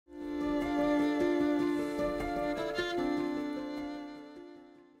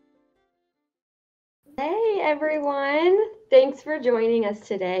everyone. Thanks for joining us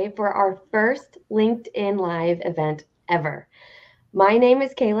today for our first LinkedIn Live event ever. My name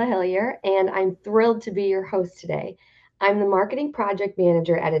is Kayla Hillier, and I'm thrilled to be your host today. I'm the marketing project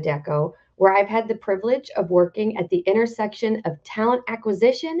manager at Adecco, where I've had the privilege of working at the intersection of talent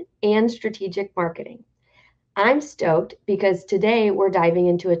acquisition and strategic marketing. I'm stoked because today we're diving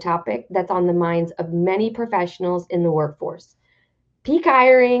into a topic that's on the minds of many professionals in the workforce: peak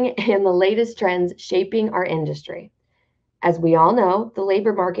hiring and the latest trends shaping our industry. As we all know, the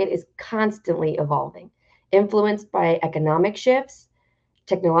labor market is constantly evolving, influenced by economic shifts,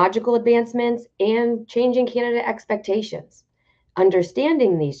 technological advancements, and changing candidate expectations.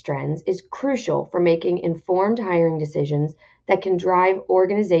 Understanding these trends is crucial for making informed hiring decisions that can drive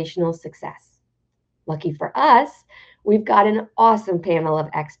organizational success. Lucky for us, we've got an awesome panel of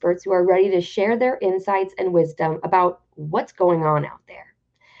experts who are ready to share their insights and wisdom about what's going on out there.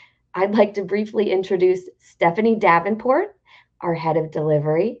 I'd like to briefly introduce Stephanie Davenport, our head of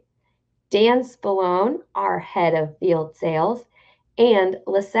delivery, Dan Spallone, our head of field sales, and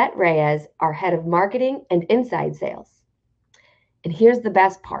Lisette Reyes, our head of marketing and inside sales. And here's the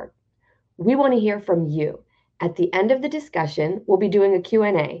best part. We want to hear from you. At the end of the discussion, we'll be doing a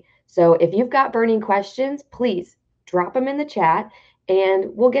Q&A. So if you've got burning questions, please drop them in the chat and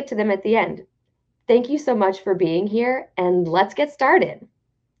we'll get to them at the end. Thank you so much for being here, and let's get started.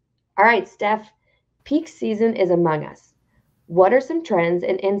 All right, Steph, peak season is among us. What are some trends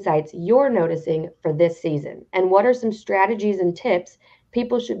and insights you're noticing for this season? And what are some strategies and tips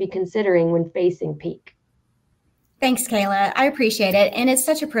people should be considering when facing peak? Thanks, Kayla. I appreciate it. And it's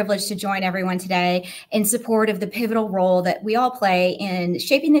such a privilege to join everyone today in support of the pivotal role that we all play in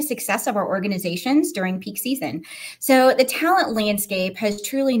shaping the success of our organizations during peak season. So the talent landscape has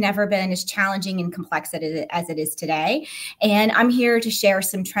truly never been as challenging and complex as it is today. And I'm here to share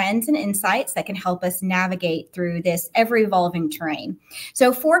some trends and insights that can help us navigate through this ever-evolving terrain.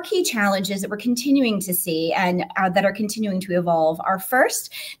 So 4 key challenges that we're continuing to see and that are continuing to evolve are: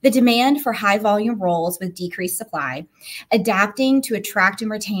 first, the demand for high-volume roles with decreased supply; adapting to attract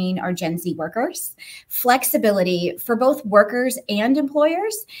and retain our Gen Z workers; flexibility for both workers and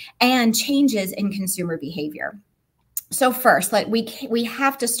employers; and changes in consumer behavior. So first, we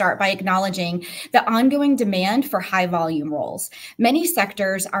have to start by acknowledging the ongoing demand for high volume roles. Many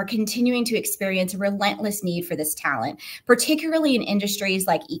sectors are continuing to experience a relentless need for this talent, particularly in industries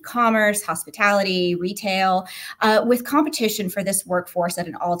like e-commerce, hospitality, retail. With competition for this workforce at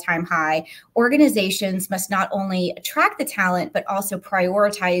an all-time high, organizations must not only attract the talent, but also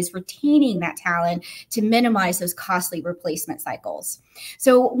prioritize retaining that talent to minimize those costly replacement cycles.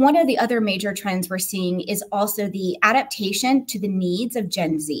 So one of the other major trends we're seeing is also the adaptation to the needs of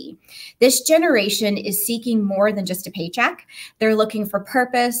Gen Z. This generation is seeking more than just a paycheck. They're looking for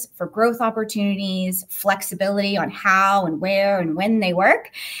purpose, for growth opportunities, flexibility on how and where and when they work.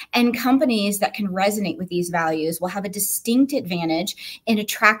 And companies that can resonate with these values will have a distinct advantage in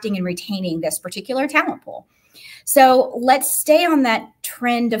attracting and retaining this particular talent pool. So let's stay on that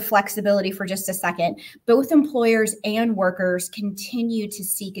trend of flexibility for just a second. Both employers and workers continue to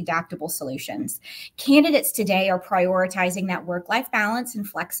seek adaptable solutions. Candidates today are prioritizing that work-life balance and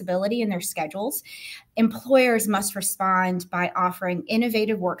flexibility in their schedules. Employers must respond by offering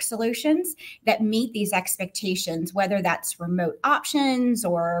innovative work solutions that meet these expectations, whether that's remote options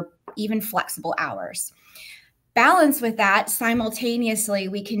or even flexible hours. Balance with that, simultaneously,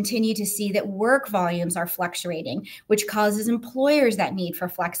 we continue to see that work volumes are fluctuating, which causes employers that need for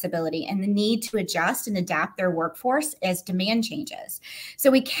flexibility and the need to adjust and adapt their workforce as demand changes. So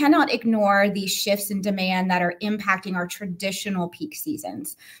we cannot ignore these shifts in demand that are impacting our traditional peak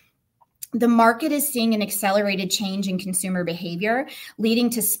seasons. The market is seeing an accelerated change in consumer behavior, leading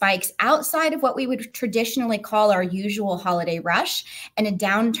to spikes outside of what we would traditionally call our usual holiday rush and a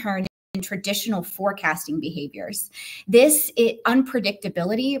downturn in traditional forecasting behaviors. This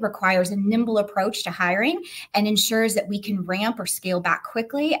unpredictability requires a nimble approach to hiring and ensures that we can ramp or scale back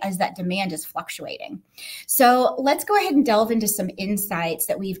quickly as that demand is fluctuating. So let's go ahead and delve into some insights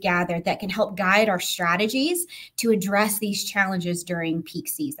that we've gathered that can help guide our strategies to address these challenges during peak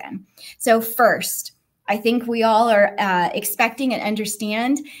season. So first, I think we all are expecting and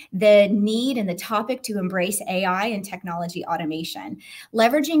understand the need and the topic to embrace AI and technology automation.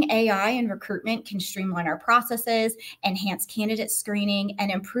 Leveraging AI in recruitment can streamline our processes, enhance candidate screening,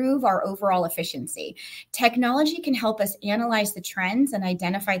 and improve our overall efficiency. Technology can help us analyze the trends and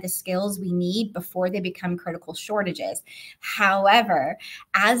identify the skills we need before they become critical shortages. However,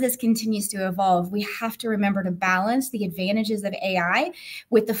 as this continues to evolve, we have to remember to balance the advantages of AI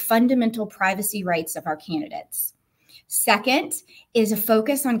with the fundamental privacy rights of our candidates. Second is a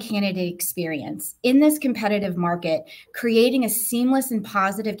focus on candidate experience. In this competitive market, creating a seamless and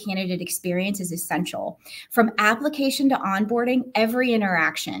positive candidate experience is essential. From application to onboarding, every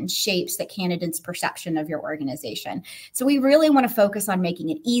interaction shapes the candidate's perception of your organization. So we really want to focus on making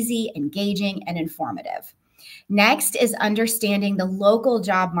it easy, engaging, and informative. Next is understanding the local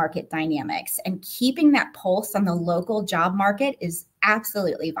job market dynamics, and keeping that pulse on the local job market is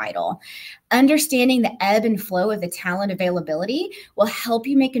absolutely vital. Understanding the ebb and flow of the talent availability will help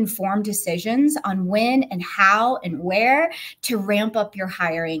you make informed decisions on when and how and where to ramp up your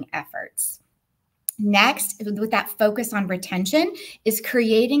hiring efforts. Next, with that focus on retention, is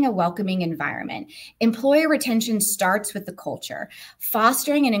creating a welcoming environment. Employee retention starts with the culture.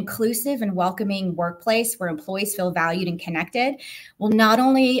 Fostering an inclusive and welcoming workplace where employees feel valued and connected will not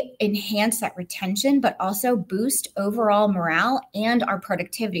only enhance that retention, but also boost overall morale and our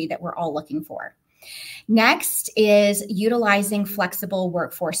productivity that we're all looking for. Next is utilizing flexible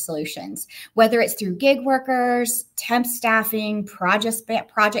workforce solutions, whether it's through gig workers, temp staffing,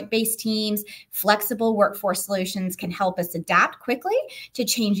 project-based teams. Flexible workforce solutions can help us adapt quickly to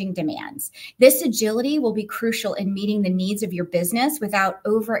changing demands. This agility will be crucial in meeting the needs of your business without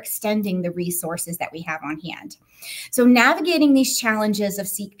overextending the resources that we have on hand. So navigating these challenges of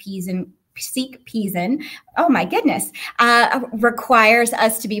seek peason, oh my goodness, requires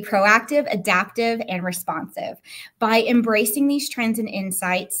us to be proactive, adaptive, and responsive. By embracing these trends and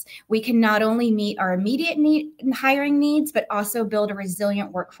insights, we can not only meet our immediate hiring needs, but also build a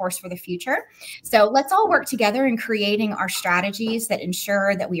resilient workforce for the future. So let's all work together in creating our strategies that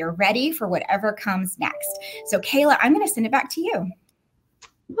ensure that we are ready for whatever comes next. So Kayla, I'm going to send it back to you.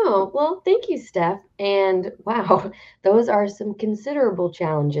 Oh, well, thank you, Steph. And wow, those are some considerable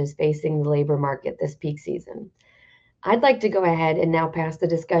challenges facing the labor market this peak season. I'd like to go ahead and now pass the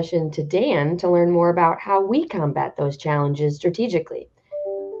discussion to Dan to learn more about how we combat those challenges strategically.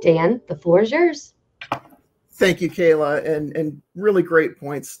 Dan, the floor is yours. Thank you, Kayla, and really great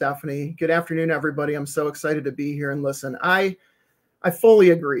points, Stephanie. Good afternoon, everybody. I'm so excited to be here and listen. I fully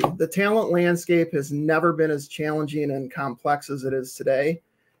agree. The talent landscape has never been as challenging and complex as it is today.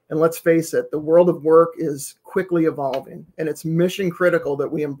 And let's face it, the world of work is quickly evolving, and it's mission critical that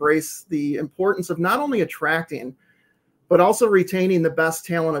we embrace the importance of not only attracting, but also retaining the best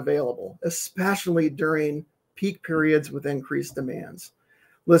talent available, especially during peak periods with increased demands.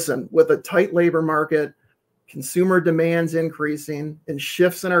 Listen, with a tight labor market, consumer demands increasing, and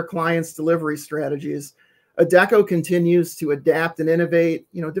shifts in our clients' delivery strategies, Adecco continues to adapt and innovate,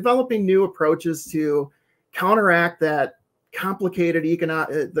 developing new approaches to counteract the complicated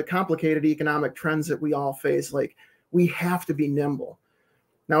economic trends that we all face. Like, we have to be nimble.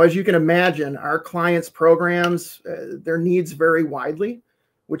 Now, as you can imagine, our clients' programs, their needs vary widely,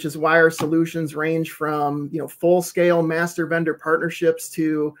 which is why our solutions range from full-scale master vendor partnerships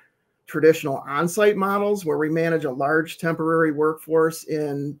to traditional on-site models where we manage a large temporary workforce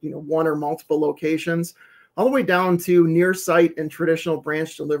in one or multiple locations, all the way down to near-site and traditional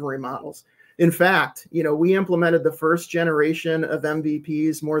branch delivery models. In fact, we implemented the first generation of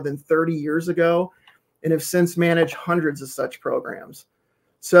MVPs more than 30 years ago and have since managed hundreds of such programs.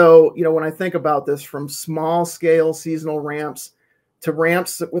 So, when I think about this, from small scale seasonal ramps to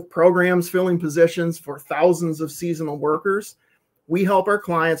ramps with programs filling positions for thousands of seasonal workers, we help our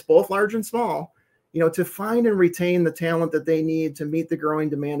clients, both large and small, to find and retain the talent that they need to meet the growing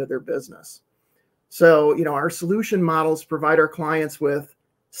demand of their business. So, our solution models provide our clients with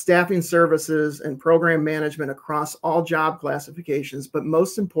staffing services and program management across all job classifications, but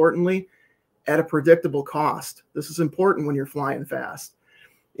most importantly, at a predictable cost. This is important when you're flying fast.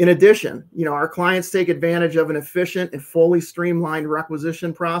 In addition, our clients take advantage of an efficient and fully streamlined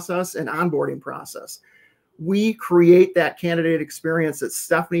requisition process and onboarding process. We create that candidate experience that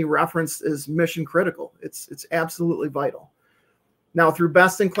Stephanie referenced as mission critical. It's absolutely vital. Now, through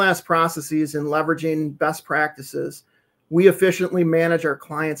best-in-class processes and leveraging best practices, we efficiently manage our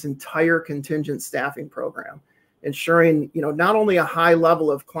clients' entire contingent staffing program, ensuring not only a high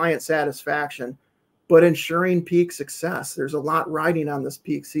level of client satisfaction, but ensuring peak success. There's a lot riding on this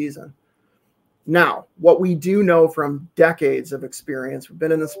peak season. Now, what we do know from decades of experience, we've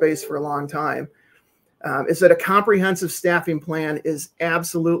been in the space for a long time, is that a comprehensive staffing plan is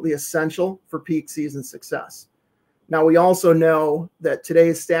absolutely essential for peak season success. Now, we also know that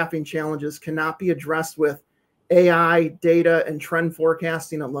today's staffing challenges cannot be addressed with AI, data, and trend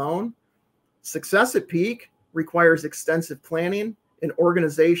forecasting alone. Success at peak requires extensive planning and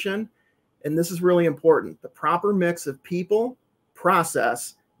organization, and this is really important: the proper mix of people,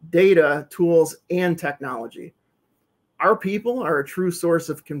 process, data, tools, and technology. Our people are a true source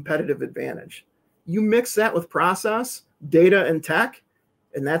of competitive advantage. You mix that with process, data, and tech,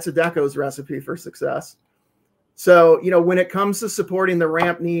 and that's Adecco's recipe for success. So, when it comes to supporting the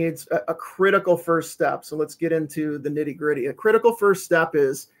ramp needs, a critical first step. So let's get into the nitty gritty. A critical first step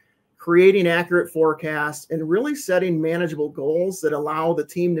is creating accurate forecasts and really setting manageable goals that allow the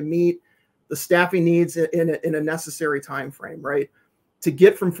team to meet the staffing needs in a necessary time frame, right? To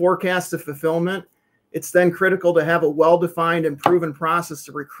get from forecast to fulfillment, it's then critical to have a well-defined and proven process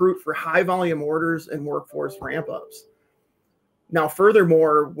to recruit for high volume orders and workforce ramp ups. Now,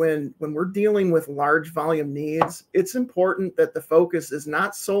 furthermore, when we're dealing with large volume needs, it's important that the focus is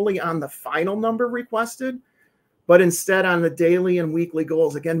not solely on the final number requested, but instead on the daily and weekly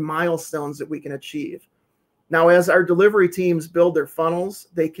goals, again, milestones that we can achieve. Now, as our delivery teams build their funnels,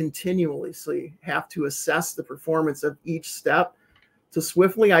 they continuously have to assess the performance of each step to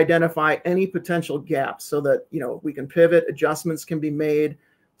swiftly identify any potential gaps so that, we can pivot, adjustments can be made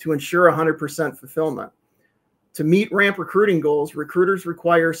to ensure 100% fulfillment. To meet ramp recruiting goals, recruiters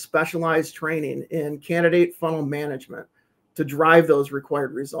require specialized training in candidate funnel management to drive those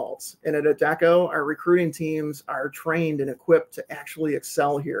required results. And at Adecco, our recruiting teams are trained and equipped to actually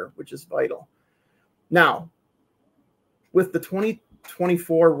excel here, which is vital. Now, with the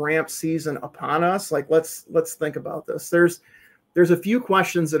 2024 ramp season upon us, let's think about this. There's a few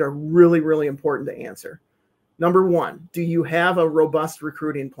questions that are really, really important to answer. Number one, do you have a robust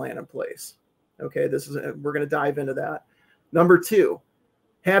recruiting plan in place? Okay, we're going to dive into that. Number two,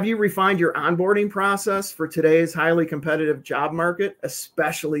 have you refined your onboarding process for today's highly competitive job market,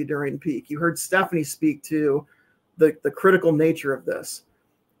 especially during peak? You heard Stephanie speak to the critical nature of this.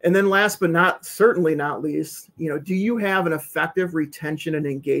 And then last but certainly not least, do you have an effective retention and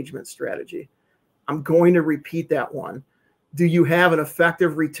engagement strategy? I'm going to repeat that one. Do you have an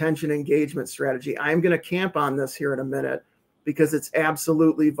effective retention engagement strategy? I'm going to camp on this here in a minute because it's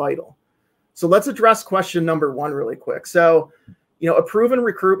absolutely vital. So let's address question number one really quick. So, a proven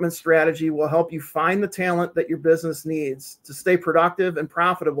recruitment strategy will help you find the talent that your business needs to stay productive and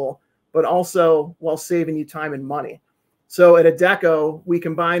profitable, but also while saving you time and money. So at Adecco, we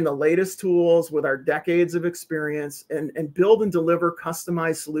combine the latest tools with our decades of experience and build and deliver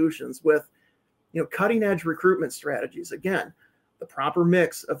customized solutions with, cutting edge recruitment strategies. Again, the proper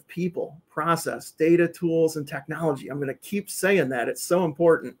mix of people, process, data, tools, and technology. I'm going to keep saying that. It's so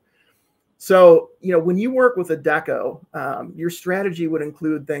important. So, when you work with Adecco, your strategy would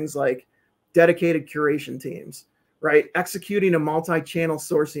include things like dedicated curation teams, right? Executing a multi-channel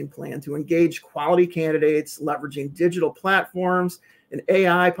sourcing plan to engage quality candidates, leveraging digital platforms and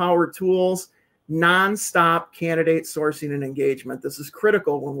AI-powered tools, nonstop candidate sourcing and engagement. This is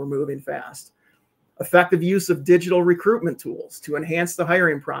critical when we're moving fast. Effective use of digital recruitment tools to enhance the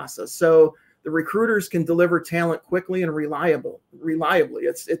hiring process, so the recruiters can deliver talent quickly and reliably.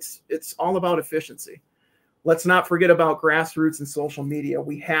 It's all about efficiency. Let's not forget about grassroots and social media.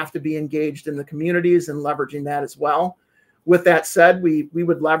 We have to be engaged in the communities and leveraging that as well. With that said, we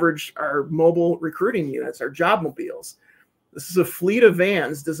would leverage our mobile recruiting units, our job mobiles. This is a fleet of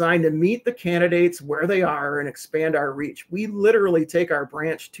vans designed to meet the candidates where they are and expand our reach. We literally take our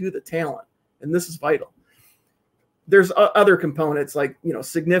branch to the talent, and this is vital. There's other components like,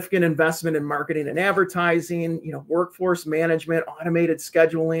 significant investment in marketing and advertising, workforce management, automated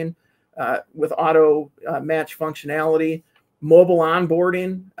scheduling with auto match functionality, mobile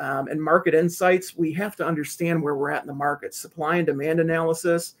onboarding, and market insights. We have to understand where we're at in the market, supply and demand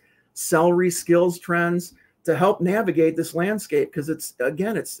analysis, salary skills trends to help navigate this landscape because it's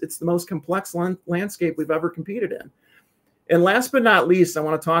the most complex landscape we've ever competed in. And last but not least, I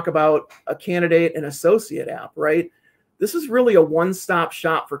want to talk about a candidate and associate app, right? This is really a one-stop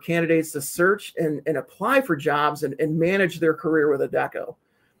shop for candidates to search and apply for jobs and manage their career with Adecco.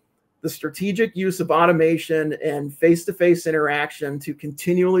 The strategic use of automation and face-to-face interaction to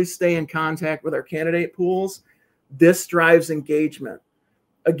continually stay in contact with our candidate pools, this drives engagement.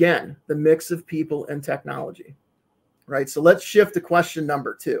 Again, the mix of people and technology, right? So let's shift to question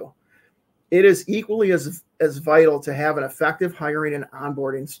number two. It is equally as vital to have an effective hiring and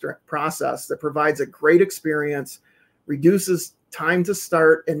onboarding process that provides a great experience, reduces time to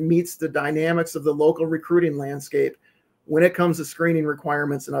start, and meets the dynamics of the local recruiting landscape when it comes to screening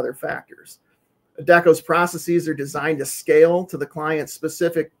requirements and other factors. Adecco's processes are designed to scale to the client's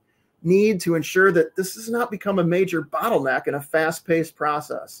specific need to ensure that this does not become a major bottleneck in a fast-paced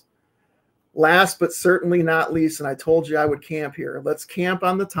process. Last but certainly not least, and I told you I would camp here, let's camp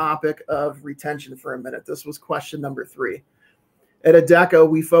on the topic of retention for a minute. This was question number 3. At Adecco,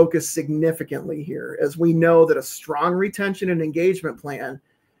 we focus significantly here as we know that a strong retention and engagement plan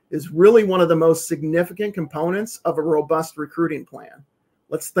is really one of the most significant components of a robust recruiting plan.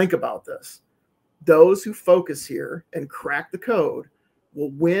 Let's think about this. Those who focus here and crack the code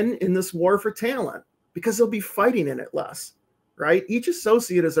will win in this war for talent because they'll be fighting in it less, right? Each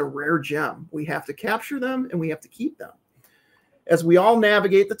associate is a rare gem. We have to capture them and we have to keep them. As we all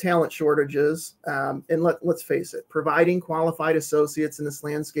navigate the talent shortages, and let's face it, providing qualified associates in this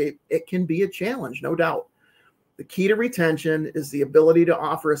landscape, it can be a challenge, no doubt. The key to retention is the ability to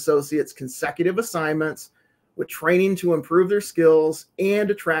offer associates consecutive assignments with training to improve their skills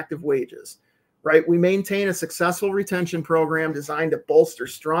and attractive wages, right? We maintain a successful retention program designed to bolster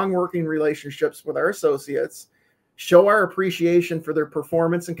strong working relationships with our associates, show our appreciation for their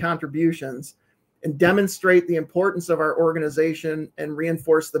performance and contributions, and demonstrate the importance of our organization and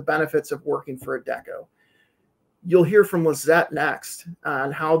reinforce the benefits of working for Adecco. You'll hear from Lizette next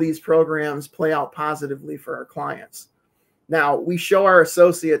on how these programs play out positively for our clients. Now, we show our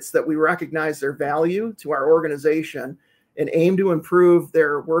associates that we recognize their value to our organization and aim to improve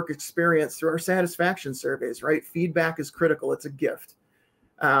their work experience through our satisfaction surveys, right? Feedback is critical. It's a gift.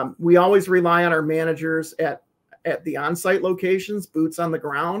 We always rely on our managers at the on-site locations, boots on the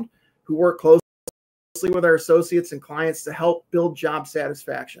ground, who work closely with our associates and clients to help build job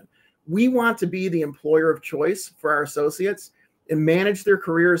satisfaction. We want to be the employer of choice for our associates and manage their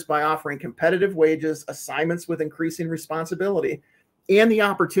careers by offering competitive wages, assignments with increasing responsibility, and the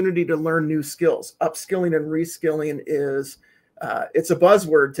opportunity to learn new skills. Upskilling and reskilling is it's a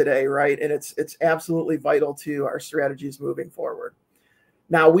buzzword today, right? And it's absolutely vital to our strategies moving forward.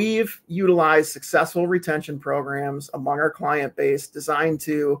 Now, we've utilized successful retention programs among our client base designed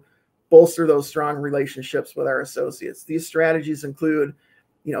to bolster those strong relationships with our associates. These strategies include,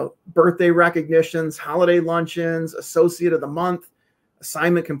 birthday recognitions, holiday luncheons, associate of the month,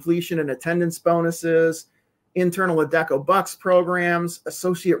 assignment completion and attendance bonuses, internal Adecco Bucks programs,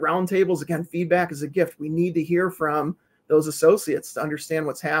 associate roundtables. Again, feedback is a gift. We need to hear from those associates to understand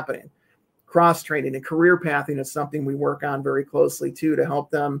what's happening. Cross-training and career pathing is something we work on very closely too, to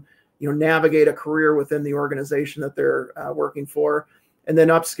help them, navigate a career within the organization that they're working for, and then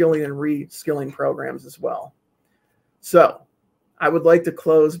upskilling and reskilling programs as well. So I would like to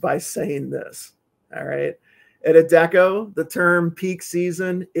close by saying this, all right? At Adecco, the term peak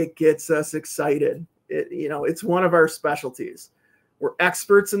season, it gets us excited. It's one of our specialties. We're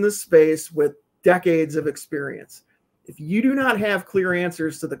experts in this space with decades of experience. If you do not have clear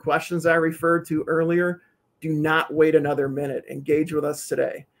answers to the questions I referred to earlier, do not wait another minute. Engage with us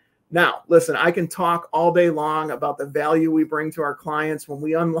today. Now, listen, I can talk all day long about the value we bring to our clients when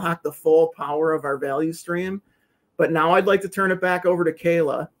we unlock the full power of our value stream. But now I'd like to turn it back over to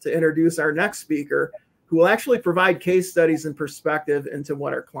Kayla to introduce our next speaker, who will actually provide case studies and perspective into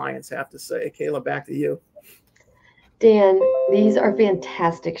what our clients have to say. Kayla, back to you. Dan, these are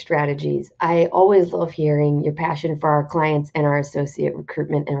fantastic strategies. I always love hearing your passion for our clients and our associate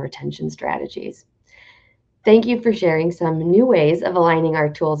recruitment and retention strategies. Thank you for sharing some new ways of aligning our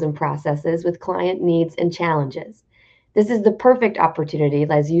tools and processes with client needs and challenges. This is the perfect opportunity,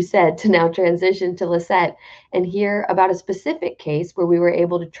 as you said, to now transition to Lisette and hear about a specific case where we were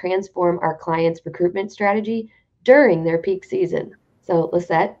able to transform our clients' recruitment strategy during their peak season. So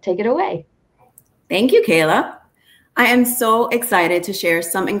Lisette, take it away. Thank you, Kayla. I am so excited to share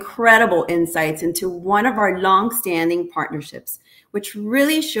some incredible insights into one of our long-standing partnerships, which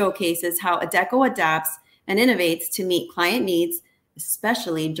really showcases how Adecco adapts and innovates to meet client needs,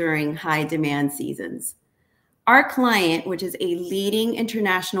 especially during high-demand seasons. Our client, which is a leading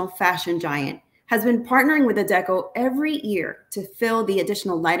international fashion giant, has been partnering with Adecco every year to fill the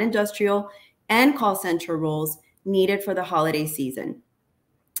additional light industrial and call center roles needed for the holiday season.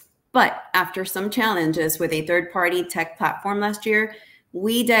 But after some challenges with a third-party tech platform last year,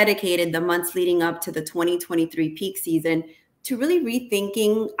 we dedicated the months leading up to the 2023 peak season to really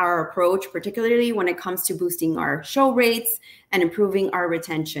rethinking our approach, particularly when it comes to boosting our show rates and improving our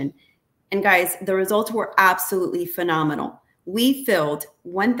retention. And guys, the results were absolutely phenomenal. We filled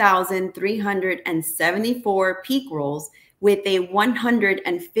 1,374 peak roles with a whopping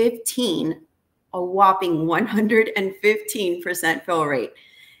 115% fill rate.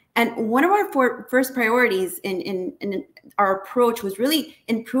 And one of our first priorities in our approach was really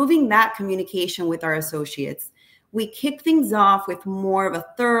improving that communication with our associates. We kicked things off with more of a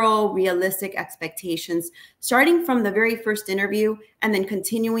thorough, realistic expectations, starting from the very first interview and then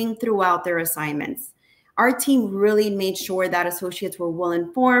continuing throughout their assignments. Our team really made sure that associates were well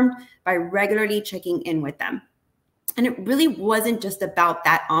informed by regularly checking in with them. And it really wasn't just about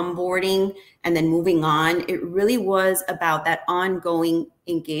that onboarding and then moving on. It really was about that ongoing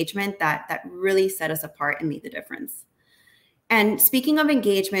engagement that really set us apart and made the difference. And speaking of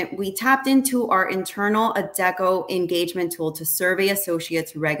engagement, we tapped into our internal Adecco engagement tool to survey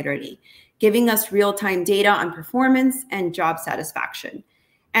associates regularly, giving us real-time data on performance and job satisfaction.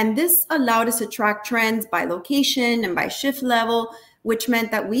 And this allowed us to track trends by location and by shift level, which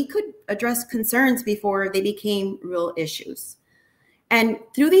meant that we could address concerns before they became real issues. And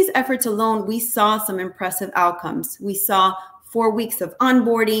through these efforts alone, we saw some impressive outcomes. We saw 4 weeks of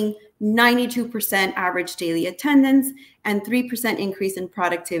onboarding, 92% average daily attendance, and 3% increase in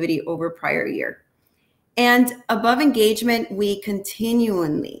productivity over prior year. And above engagement, we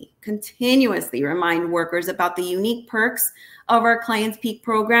continuously remind workers about the unique perks of our Clients Peak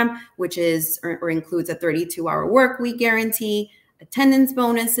program, which is or includes a 32-hour work week guarantee, attendance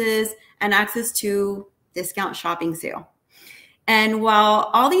bonuses, and access to discount shopping sale. And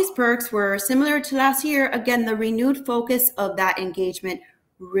while all these perks were similar to last year, again, the renewed focus of that engagement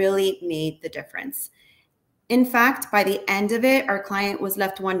really made the difference. In fact, by the end of it, our client was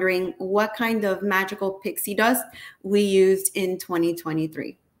left wondering what kind of magical pixie dust we used in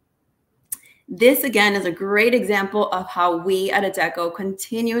 2023. This, again, is a great example of how we at Adecco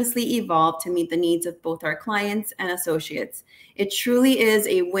continuously evolve to meet the needs of both our clients and associates. It truly is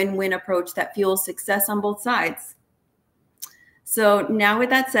a win-win approach that fuels success on both sides. So now with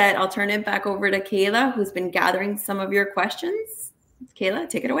that said, I'll turn it back over to Kayla, who's been gathering some of your questions. Kayla,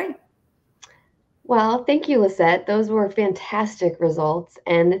 take it away. Well, thank you, Lisette. Those were fantastic results.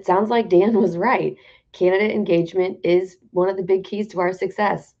 And it sounds like Dan was right. Candidate engagement is one of the big keys to our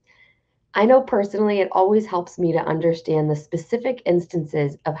success. I know personally it always helps me to understand the specific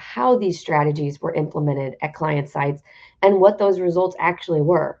instances of how these strategies were implemented at client sites and what those results actually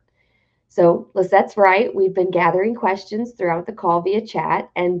were. So Lisette's right. We've been gathering questions throughout the call via chat,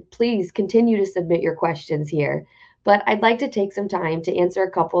 and please continue to submit your questions here. But I'd like to take some time to answer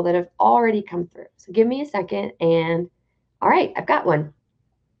a couple that have already come through. So give me a second, and all right, I've got one.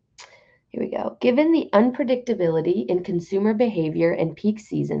 Here we go. Given the unpredictability in consumer behavior and peak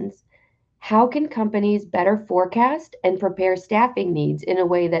seasons, how can companies better forecast and prepare staffing needs in a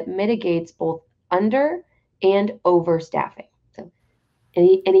way that mitigates both under and overstaffing? So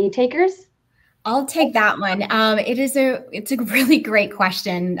any takers? I'll take that one. It's a really great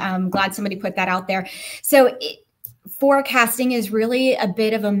question. I'm glad somebody put that out there. So forecasting is really a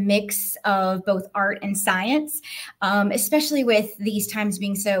bit of a mix of both art and science, especially with these times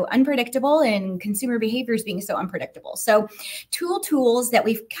being so unpredictable and consumer behaviors being so unpredictable. So tools that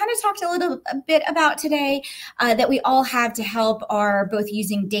we've kind of talked a bit about today that we all have to help are both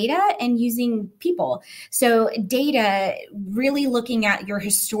using data and using people. So data, really looking at your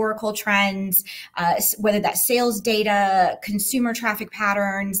historical trends, whether that's sales data, consumer traffic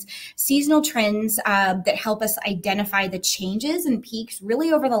patterns, seasonal trends that help us identify the changes and peaks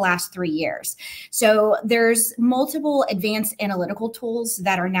really over the last 3 years. So there's multiple advanced analytical tools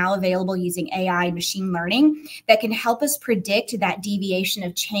that are now available using AI and machine learning that can help us predict that deviation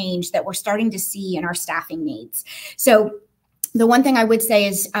of change that we're starting to see in our staffing needs. So the one thing I would say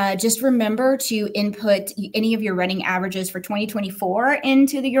is just remember to input any of your running averages for 2024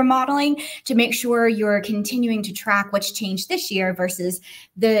 into your modeling to make sure you're continuing to track what's changed this year versus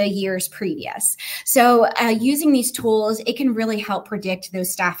the years previous. So using these tools, it can really help predict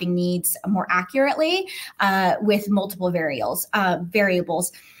those staffing needs more accurately with multiple variables.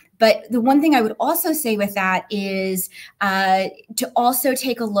 But the one thing I would also say with that is to also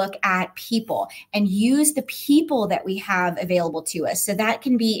take a look at people and use the people that we have available to us. So that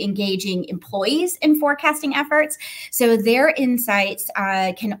can be engaging employees in forecasting efforts. So their insights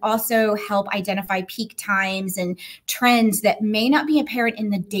can also help identify peak times and trends that may not be apparent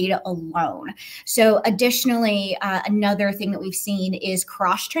in the data alone. So additionally, another thing that we've seen is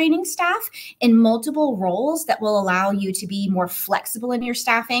cross-training staff in multiple roles that will allow you to be more flexible in your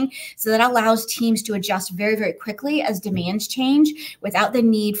staffing. So that allows teams to adjust very, very quickly as demands change without the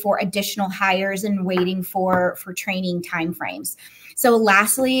need for additional hires and waiting for training timeframes. So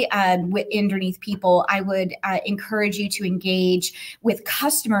lastly, underneath people, I would encourage you to engage with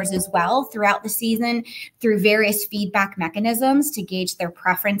customers as well throughout the season through various feedback mechanisms to gauge their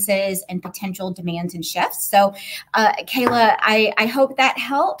preferences and potential demands and shifts. So Kayla, I hope that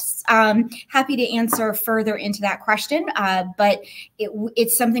helps. Happy to answer further into that question, but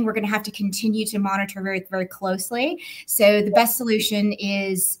it's something we're going to have to continue to monitor very, very closely. So the best solution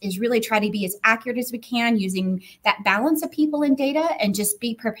is really try to be as accurate as we can using that balance of people and data, and just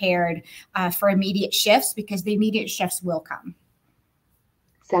be prepared for immediate shifts, because the immediate shifts will come.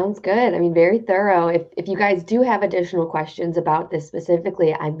 Sounds good. I mean, very thorough. If you guys do have additional questions about this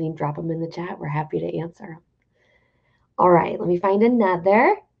specifically, I mean, drop them in the chat. We're happy to answer them. All right, let me find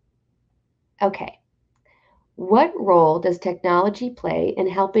another. Okay. What role does technology play in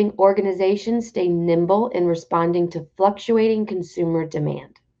helping organizations stay nimble in responding to fluctuating consumer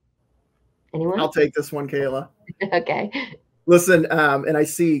demand? Anyone? I'll take this one, Kayla. Okay. Listen, and I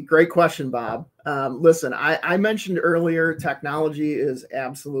see, great question, Bob. Listen, I mentioned earlier, technology is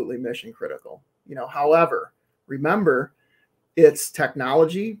absolutely mission critical. However, remember, it's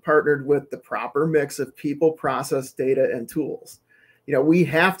technology partnered with the proper mix of people, process, data, and tools. We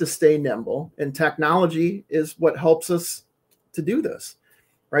have to stay nimble, and technology is what helps us to do this,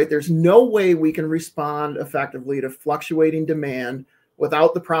 right? There's no way we can respond effectively to fluctuating demand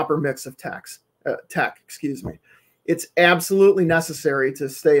without the proper mix of tech, excuse me. It's absolutely necessary to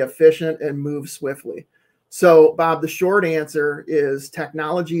stay efficient and move swiftly. So, Bob, the short answer is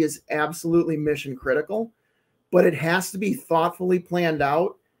technology is absolutely mission critical, but it has to be thoughtfully planned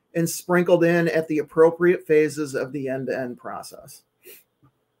out and sprinkled in at the appropriate phases of the end-to-end process.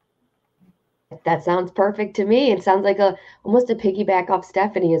 That sounds perfect to me. It sounds like almost a piggyback off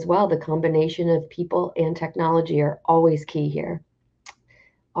Stephanie as well. The combination of people and technology are always key here.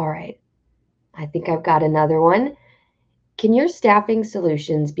 All right. I think I've got another one. Can your staffing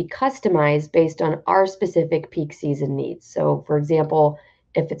solutions be customized based on our specific peak season needs? So, for example,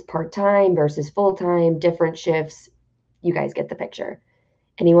 if it's part-time versus full-time, different shifts, you guys get the picture.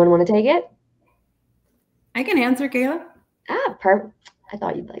 Anyone want to take it? I can answer, Kayla. I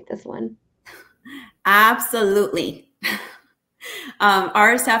thought you'd like this one. Absolutely.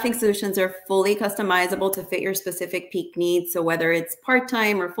 Our staffing solutions are fully customizable to fit your specific peak needs. So whether it's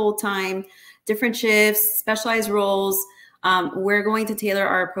part-time or full-time, different shifts, specialized roles, we're going to tailor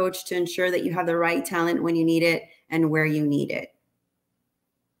our approach to ensure that you have the right talent when you need it and where you need it.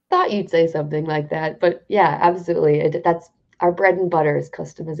 Thought you'd say something like that, but yeah, absolutely. That's our bread and butter is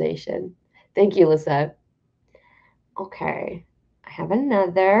customization. Thank you, Lisette. Okay, I have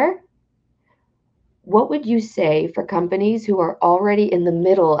another. What would you say for companies who are already in the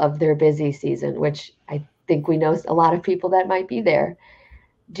middle of their busy season, which I think we know a lot of people that might be there?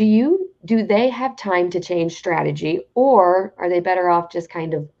 Do they have time to change strategy, or are they better off just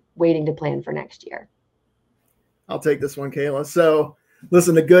kind of waiting to plan for next year? I'll take this one, Kayla. So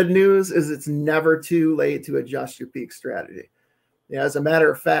listen, the good news is it's never too late to adjust your peak strategy. As a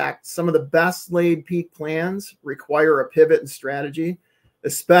matter of fact, some of the best laid peak plans require a pivot in strategy,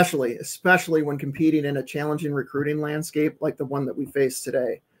 especially when competing in a challenging recruiting landscape like the one that we face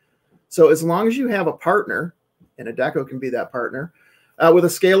today. So as long as you have a partner, and Adecco can be that partner, with a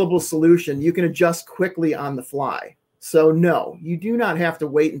scalable solution, you can adjust quickly on the fly. So no, you do not have to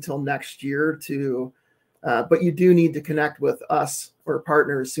wait until next year but you do need to connect with us or a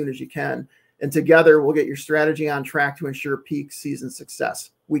partner as soon as you can. And together we'll get your strategy on track to ensure peak season success.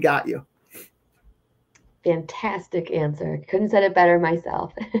 We got you. Fantastic answer. Couldn't said it better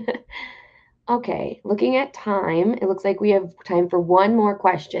myself. Okay, looking at time, it looks like we have time for one more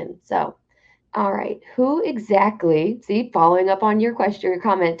question. So, all right, who exactly, following up on your question, your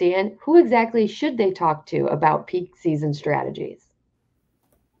comment, Dan, who exactly should they talk to about peak season strategies?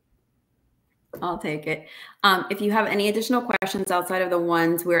 I'll take it. If you have any additional questions outside of the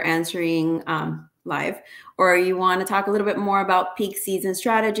ones we're answering live, or you want to talk a little bit more about peak season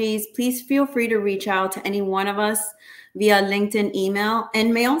strategies, please feel free to reach out to any one of us via LinkedIn mail,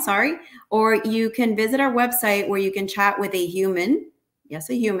 or you can visit our website where you can chat with a human,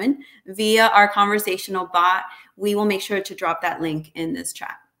 via our conversational bot. We will make sure to drop that link in this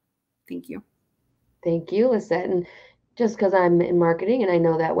chat. Thank you. Thank you, Lisette. And just because I'm in marketing and I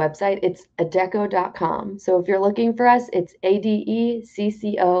know that website, it's adecco.com. So if you're looking for us, it's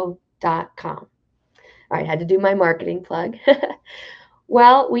adecco.com. All right, had to do my marketing plug.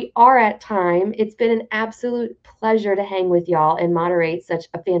 Well, we are at time. It's been an absolute pleasure to hang with y'all and moderate such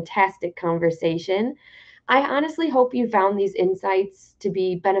a fantastic conversation. I honestly hope you found these insights to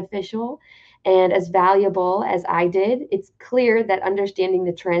be beneficial and as valuable as I did. It's clear that understanding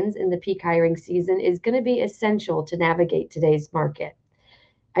the trends in the peak hiring season is going to be essential to navigate today's market.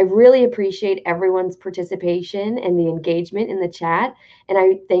 I really appreciate everyone's participation and the engagement in the chat. And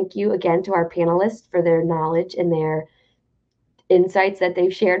I thank you again to our panelists for their knowledge and their insights that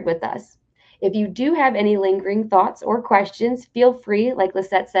they've shared with us. If you do have any lingering thoughts or questions, feel free, like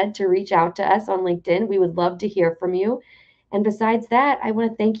Lisette said, to reach out to us on LinkedIn. We would love to hear from you. And besides that, I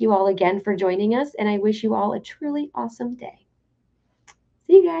want to thank you all again for joining us, and I wish you all a truly awesome day.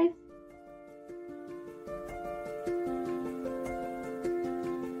 See you guys.